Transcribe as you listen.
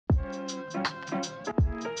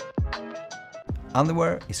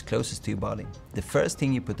Underwear is closest to your body. The first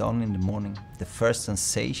thing you put on in the morning, the first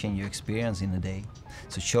sensation you experience in a day.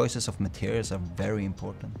 So choices of materials are very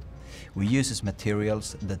important. We use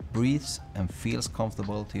materials that breathes and feels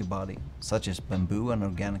comfortable to your body, such as bamboo and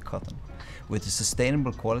organic cotton. With a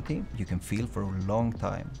sustainable quality, you can feel for a long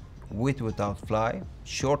time. With or without fly,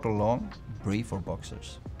 short or long, brief or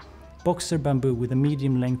boxers. Boxer bamboo with a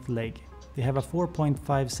medium length leg. They have a 4.5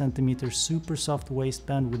 cm super soft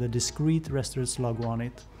waistband with a discreet Resteröds logo on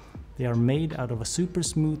it. They are made out of a super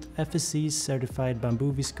smooth FSC-certified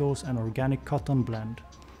bamboo-viscose and organic cotton blend.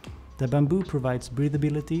 The bamboo provides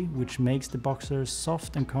breathability, which makes the boxers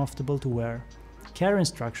soft and comfortable to wear. Care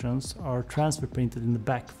instructions are transfer printed in the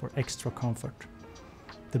back for extra comfort.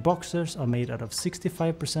 The boxers are made out of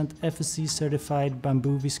 65% FSC-certified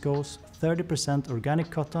bamboo-viscose, 30% organic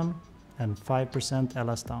cotton and 5%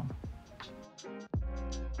 elastane.